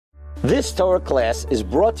This Torah class is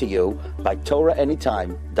brought to you by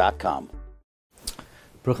TorahAnytime.com.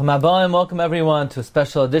 Bruchim haba and welcome everyone to a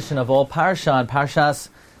special edition of All Parsha on Parshas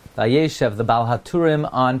Vayeishev, the Haturim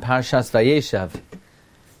on Parshas Vayeishev.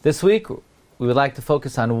 This week we would like to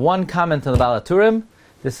focus on one comment on the Haturim.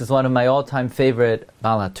 This is one of my all-time favorite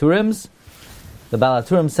Haturims. The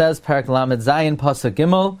Haturim says, Parak Lamed Zayin Pasuk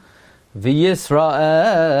Gimel,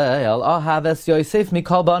 V'Yisrael ahaves Yosef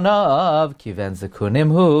mikol banav kiven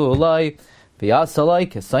zekunim hu loy v'yasaloi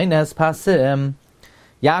kesoines pasim.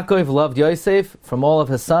 Yaakov loved Yosef from all of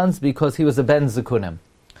his sons because he was a ben zekunim.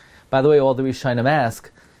 By the way, all the Rishonim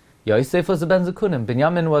ask, Yosef was a ben zekunim.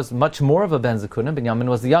 Binyamin was much more of a ben zekunim. Binyamin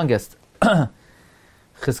was the youngest.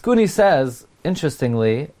 Chizkuni says,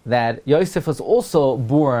 interestingly, that Yosef was also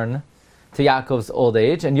born to Yaakov's old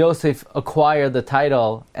age, and Yosef acquired the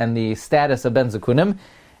title and the status of Ben Zekunim,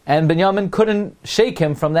 and Binyamin couldn't shake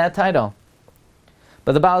him from that title.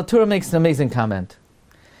 But the Baal HaTorah makes an amazing comment,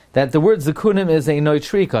 that the word Zekunim is a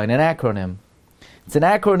noitrika, an acronym. It's an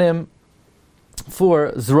acronym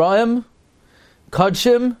for Zraim,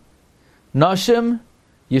 Kodshim, Nashim,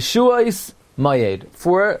 Yeshuais, Mayed,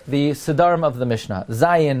 for the Siddharim of the Mishnah.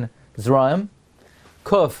 Zayin, Zraim,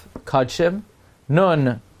 Kuf, Kodshim,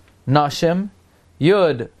 Nun, Nashim,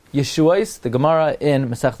 Yud, Yeshuais. The Gemara in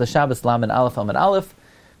Masechta Shabbos, Lamed Aleph, Amud Aleph,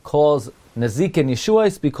 calls Nazikin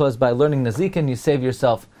Yeshuais because by learning Nazikin you save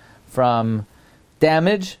yourself from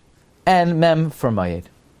damage, and Mem for Mayed.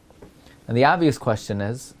 And the obvious question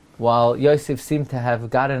is, while Yosef seemed to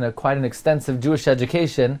have gotten quite an extensive Jewish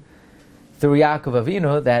education through Yaakov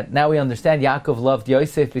Avinu, that now we understand Yaakov loved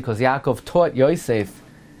Yosef because Yaakov taught Yosef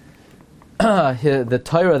the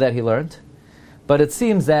Torah that he learned. But it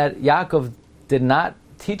seems that Yaakov did not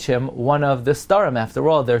teach him one of the starim. After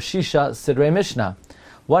all, they're Shisha Sidrei Mishnah.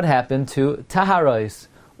 What happened to Taharois?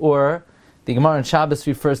 Or the Gemara in Shabbos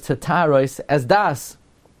refers to Taharois as Das.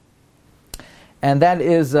 And that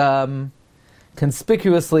is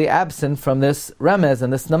conspicuously absent from this Remez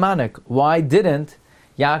and this Namanik. Why didn't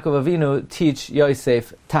Yaakov Avinu teach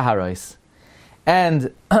Yosef Taharois?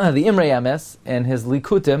 And the Imrei Emes, in his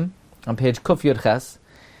Likutim, on page Kuf Yud Ches,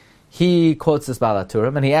 he quotes this Baal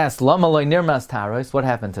HaTurim, and he asks, Lama loy nirmas Taharois? What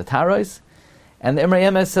happened to Taharois? And the Imrei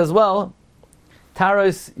Emes says, well,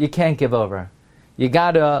 Taharois you can't give over. You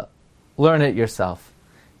gotta learn it yourself.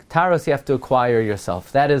 Taharois you have to acquire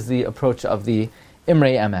yourself. That is the approach of the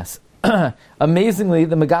Imrei Emes. Amazingly,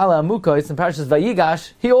 the Megala Amukos in Parshas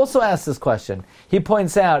Vayigash, he also asks this question. He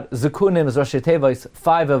points out Zekunim is Rosh Tevos,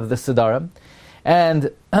 5 of the Siddharim, and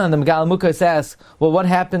the Megala Amukos asks, well, what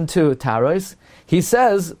happened to Taharois? He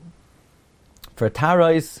says, for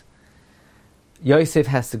Taharois, Yosef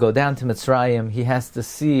has to go down to Mitzrayim. He has to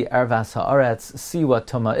see Ervas Haaretz, see what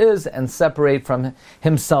Tumah is, and separate from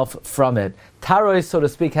himself from it. Taharois, so to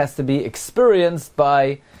speak, has to be experienced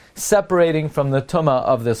by separating from the Tumah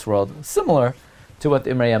of this world. Similar to what the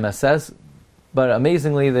Imrei Emes says, but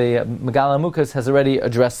amazingly, the Megala Mukas has already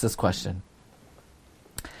addressed this question.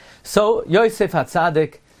 So, Yosef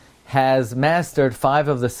HaTzadik has mastered 5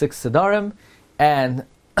 of the 6 Siddharim, and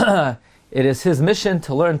it is his mission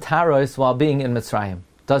to learn Taharois while being in Mitzrayim.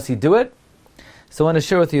 Does he do it? So I want to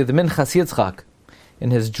share with you the Minchas Yitzchak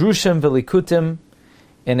in his Drushim V'Likutim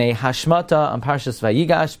in a Hashmata on Parshas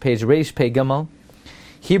Vayigash, page Reish Pei Gimel.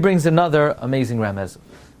 He brings another amazing remez.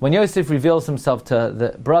 When Yosef reveals himself to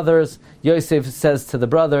the brothers, Yosef says to the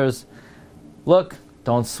brothers, look,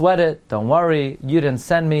 don't sweat it, don't worry, you didn't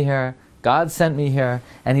send me here, God sent me here.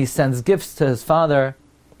 And he sends gifts to his father,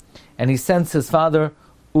 and he sends his father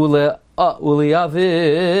Uli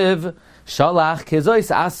Aviv Shalach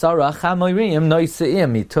Kizois Asara Chamoirim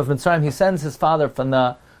Noiseim Mituv Mitzrayim. He sends his father from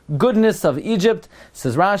the goodness of Egypt.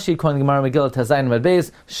 Says Rashi, according to Gemara Megillah Tazayin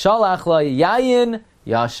Medbeis, Shalach La Yayin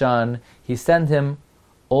Yashan. He sent him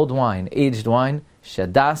old wine, aged wine,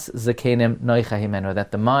 Shedas Zakenim Noicha Himenu,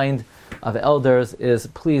 that the mind of elders is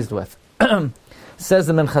pleased with. Says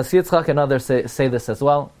the Minchas Yitzchak, and others say this as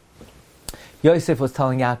well. Yosef was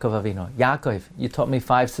telling Yaakov Avinu, Yaakov, you taught me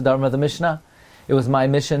 5 Siddharim of the Mishnah. It was my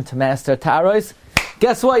mission to master Taharois.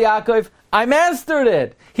 Guess what, Yaakov? I mastered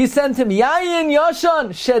it. He sent him Yayin Yoshan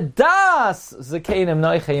Shedas Zakenim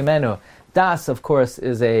Noicha Yimenu. Das, of course,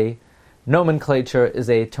 is a nomenclature, is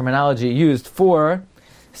a terminology used for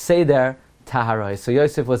Seder Taharois. So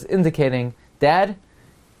Yosef was indicating, Dad,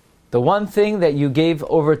 the one thing that you gave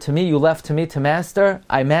over to me, you left to me to master,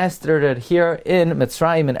 I mastered it here in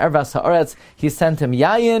Mitzrayim, in Ervas Haaretz. He sent him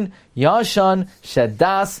Yayin, Yashan,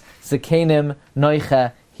 Shedas, Zakenim,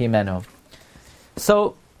 Noicha, Himenu.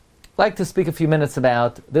 So, I'd like to speak a few minutes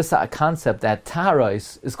about this concept that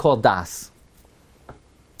Taharois is called Das,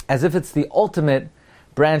 as if it's the ultimate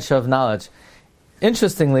branch of knowledge.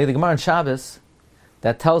 Interestingly, the Gemara in Shabbos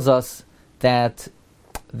that tells us that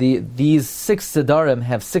these 6 Siddharim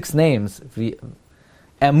have 6 names.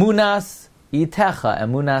 Emunas Yitecha.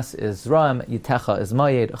 Emunas is Zraim, Yitecha is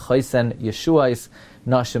Mayed, Chaysen, Yeshuais,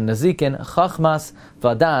 Nashim Nazikin, Chachmas,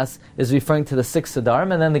 Vadas is referring to the 6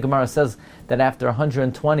 Siddharim, and then the Gemara says that after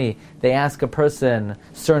 120 they ask a person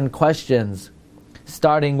certain questions,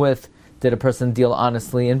 starting with, did a person deal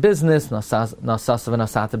honestly in business, Nasasa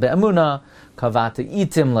v'nasata be'emuna, Kavata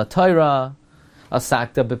itim la Torah,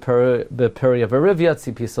 Asakta beperia v'rivya,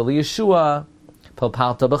 Tzipisa Yeshua,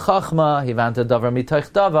 Palpalta b'chachma, Hivanta davar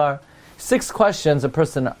mitoich davar. 6 questions a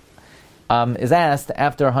person is asked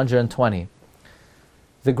after 120.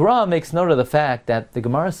 The Gra makes note of the fact that the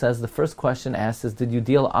Gemara says the first question asked is, did you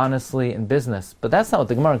deal honestly in business? But that's not what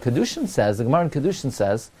the Gemara in Kedushin says. The Gemara in Kedushin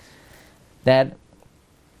says that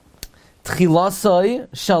Tchilasai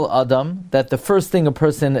shel Adam, that the first thing a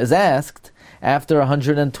person is asked after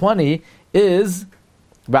 120 is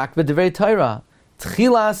Rak b'divrei Torah.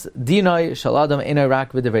 Tchilas dinai shel Adam einay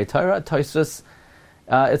rak b'divrei Torah. Tosfos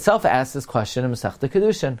itself asks this question in Masechta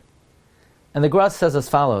Kedushin. And the Gra says as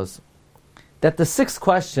follows, that the 6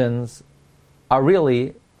 questions are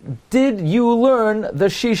really, did you learn the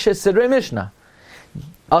Shisha Sidrei Mishnah?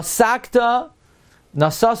 Asakta,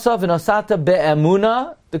 Nasasa v'nasata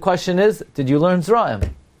be'emuna. The question is, did you learn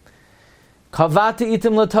Zra'im? Kavati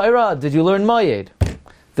itim l'Torah. Did you learn Mayed?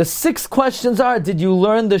 The 6 questions are, did you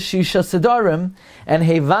learn the Shisha Sidarim? And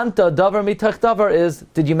Hevanta davar mitach davar is,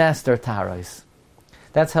 did you master Taharos?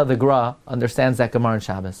 That's how the Gra understands that Gemara in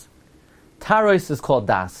Shabbos. Taharos is called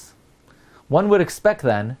Das. One would expect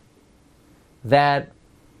then that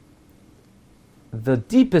the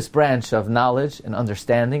deepest branch of knowledge and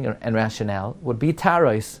understanding and rationale would be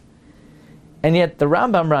Taharos. And yet the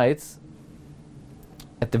Rambam writes,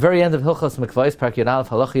 at the very end of Hilchos Mikvahos, Parak Yud Aleph,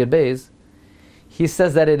 Halach Yud Beis, he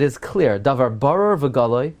says that it is clear, Davar Baror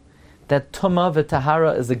v'Galoi, that Tumah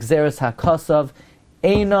v'Tahara is Gzeres HaKosav,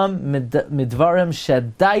 Einam midvarim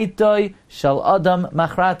shedaitoi shel Adam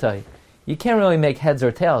machratoi. You can't really make heads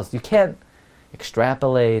or tails. You can't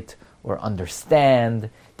extrapolate or understand.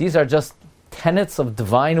 These are just tenets of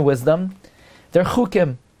divine wisdom. They're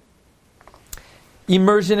chukim.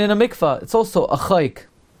 Immersion in a mikvah, it's also a chayk.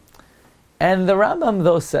 And the Rambam,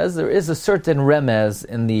 though, says there is a certain remez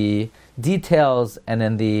in the details and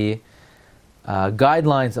in the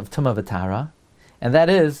guidelines of Tumah v'Tahara, and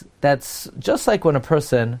that's just like when a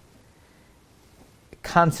person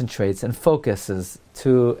concentrates and focuses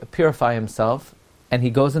to purify himself, and he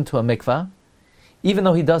goes into a mikvah, even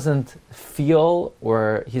though he doesn't feel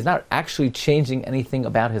or he's not actually changing anything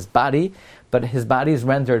about his body, but his body is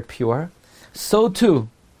rendered pure, so too,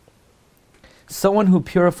 someone who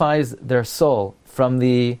purifies their soul from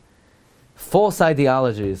the false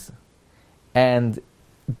ideologies and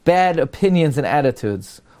bad opinions and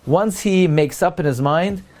attitudes, once he makes up in his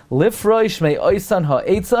mind, Lifroi shmei oisan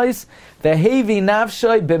ha'etzais, vehevi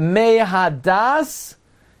nafshoi b'mei hadas,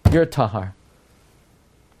 you're tahar.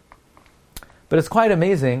 But it's quite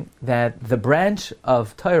amazing that the branch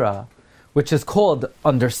of Torah, which is called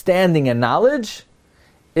understanding and knowledge,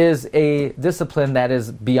 is a discipline that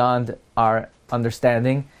is beyond our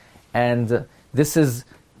understanding, and this is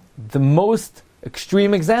the most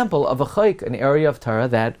extreme example of a chayk, an area of Torah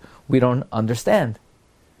that we don't understand.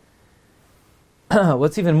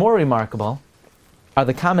 What's even more remarkable are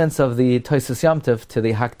the comments of the Tosfos Yom Tov to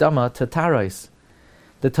the Hakdama to Taharos.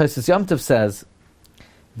 The Tosfos Yom Tov says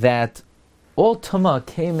that all Tumah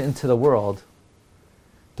came into the world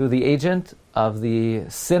through the agent of the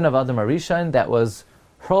sin of Adam HaRishon that was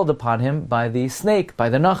hurled upon him by the snake, by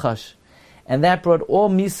the Nachash. And that brought all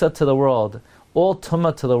Misa to the world, all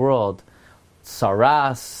Tumah to the world.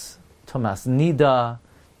 Saras, Tumas Nida,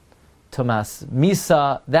 Tumas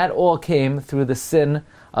Misa, that all came through the sin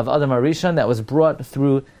of Adam HaRishon that was brought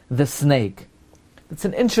through the snake. It's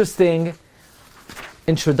an interesting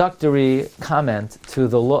introductory comment to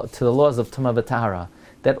the laws of Tumah v'Tahara,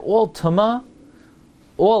 that all Tumah,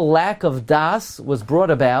 all lack of das was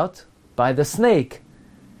brought about by the snake.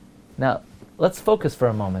 Now, let's focus for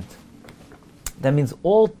a moment. That means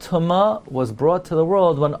all Tumah was brought to the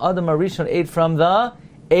world when Adam HaRishon ate from the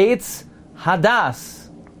Eitz Hadas.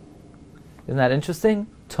 Isn't that interesting?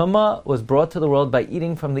 Tumah was brought to the world by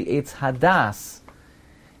eating from the Eitz Hadas.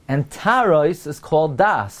 And Taharos is called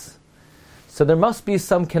Das. So there must be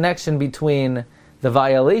some connection between the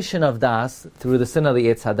violation of Das through the sin of the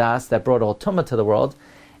Eitz Hadas that brought all Tumah to the world,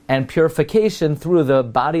 and purification through the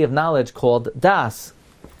body of knowledge called Das.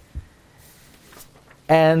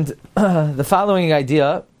 And the following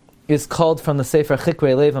idea is called from the Sefer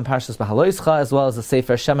Chikrei Lev and Parshas Bahaloischa, as well as the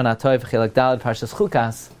Sefer Shemen HaTov Chilek Daled Parshas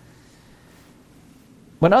Chukas.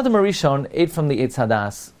 When Adam HaRishon ate from the Eitz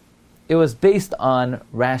Hadas, it was based on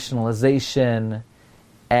rationalization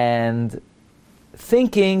and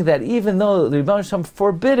thinking that even though the Rebbeinu Shalom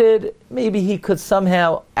forbid it, maybe he could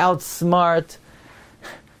somehow outsmart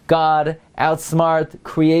God, outsmart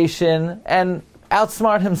creation, and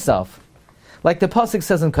outsmart himself. Like the Pasuk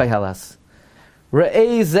says in Koheles,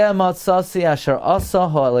 Re'ei zeh matzasi asher asa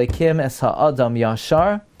ha'alekim es ha'adam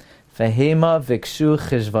yashar v'hema v'kshu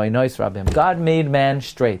chishvaynos rabim. God made man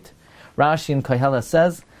straight. Rashi in Koheles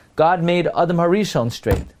says, God made Adam HaRishon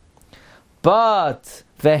straight. But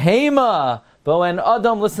when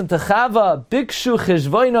Adam listened to Chava, bikshu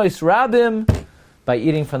chishvaynos rabim, by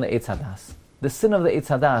eating from the Eitz Hadas. The sin of the Eitz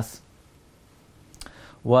Hadas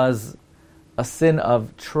was a sin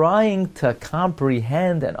of trying to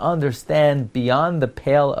comprehend and understand beyond the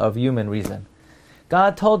pale of human reason.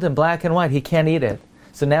 God told him black and white, he can't eat it.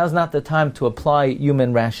 So now's not the time to apply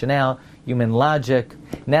human rationale, human logic.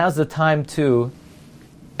 Now's the time to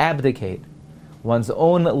abdicate one's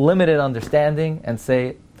own limited understanding and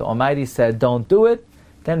say, the Almighty said don't do it,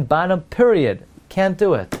 then bottom, period. Can't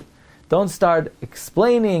do it. Don't start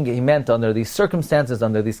explaining, he meant under these circumstances,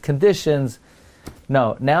 under these conditions.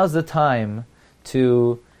 No, now's the time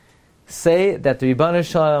to say that the Rebbeinu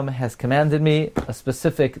Shalom has commanded me a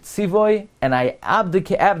specific tzivoy, and I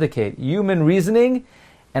abdicate human reasoning,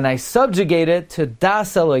 and I subjugate it to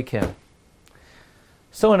das Elokim.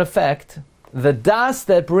 So in effect, the das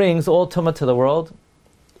that brings all tumah to the world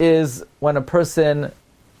is when a person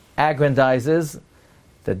aggrandizes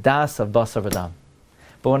the das of basar v'dam.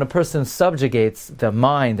 But when a person subjugates the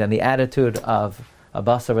mind and the attitude of a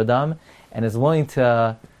basar v'dam and is willing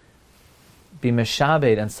to be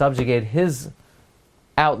meshabed and subjugate his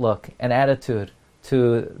outlook and attitude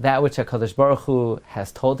to that which HaKadosh Baruch Hu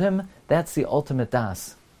has told him, that's the ultimate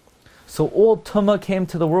das. So all tumah came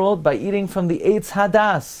to the world by eating from the Eitz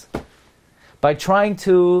Hadas, by trying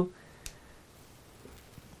to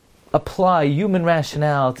apply human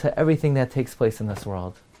rationale to everything that takes place in this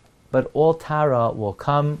world. But all Tara will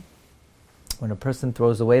come when a person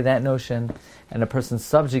throws away that notion and a person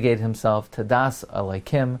subjugates himself to das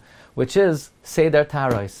Elokim, which is Seder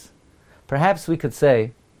Taros. Perhaps we could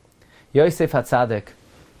say, Yosef HaTzadik,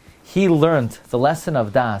 he learned the lesson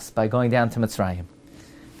of das by going down to Mitzrayim.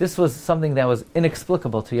 This was something that was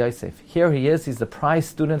inexplicable to Yosef. Here he is, he's the prize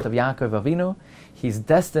student of Yaakov Avinu. He's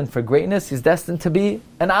destined for greatness, he's destined to be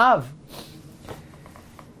an Av.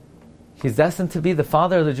 He's destined to be the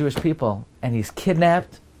father of the Jewish people, and he's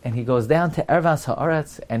kidnapped, and he goes down to Ervas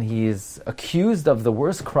Haaretz, and he is accused of the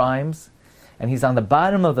worst crimes, and he's on the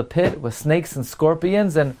bottom of the pit with snakes and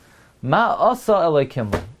scorpions, and Ma asa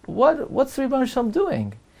Elokim. What's Rebbeinu Shalom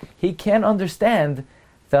doing? He can't understand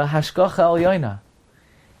the Hashgacha Elyoina.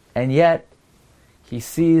 And yet, he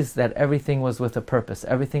sees that everything was with a purpose,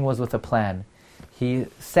 everything was with a plan. He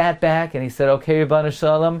sat back and he said, okay, Rebbeinu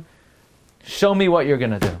Shalom, show me what you're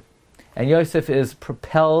going to do. And Yosef is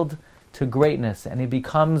propelled to greatness, and he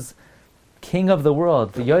becomes king of the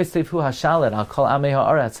world. The Yosef hu hashalet al kol amei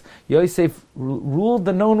haaretz. Yosef ruled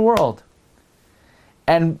the known world.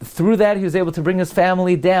 And through that, he was able to bring his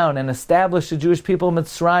family down and establish the Jewish people in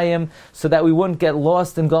Mitzrayim so that we wouldn't get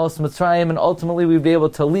lost in Galus Mitzrayim, and ultimately we'd be able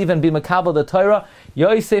to leave and be Makabel the Torah.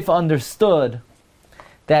 Yosef understood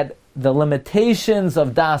that the limitations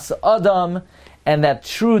of Das Adam, and that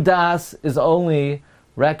true Das is only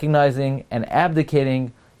recognizing and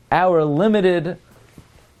abdicating our limited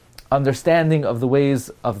understanding of the ways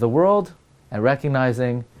of the world and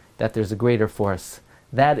recognizing that there's a greater force.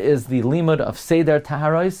 That is the limud of Seder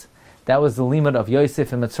Taharos. That was the limud of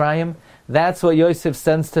Yosef in Mitzrayim. That's what Yosef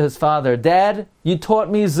sends to his father. Dad, you taught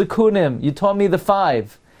me Zikunim. You taught me the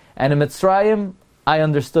 5. And in Mitzrayim, I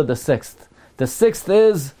understood the 6th. The 6th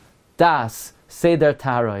is Das, Seder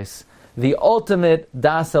Taharos. The ultimate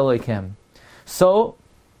Das Elokim. So,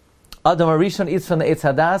 Adam HaRishon eats from the Eitz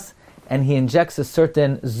Hadas, and he injects a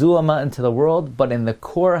certain Zuama into the world, but in the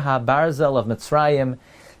core HaBarzel of Mitzrayim,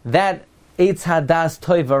 that Eitz Hadas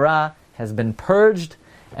Toivara has been purged,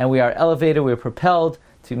 and we are elevated, we are propelled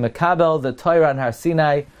to Mekabel, the Torah and Har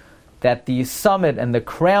Sinai, that the summit and the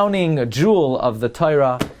crowning jewel of the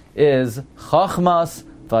Torah is Chachmas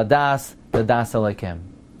Vadas, the Das Elokim.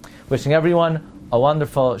 Wishing everyone a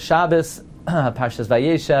wonderful Shabbos, Parshas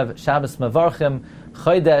Vayeishev, Shabbos Mevarchim,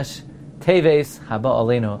 Chodesh, Teves, Haba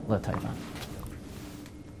Aleinu L'Tova.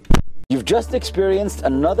 You've just experienced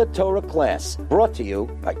another Torah class brought to you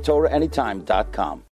by TorahAnytime.com.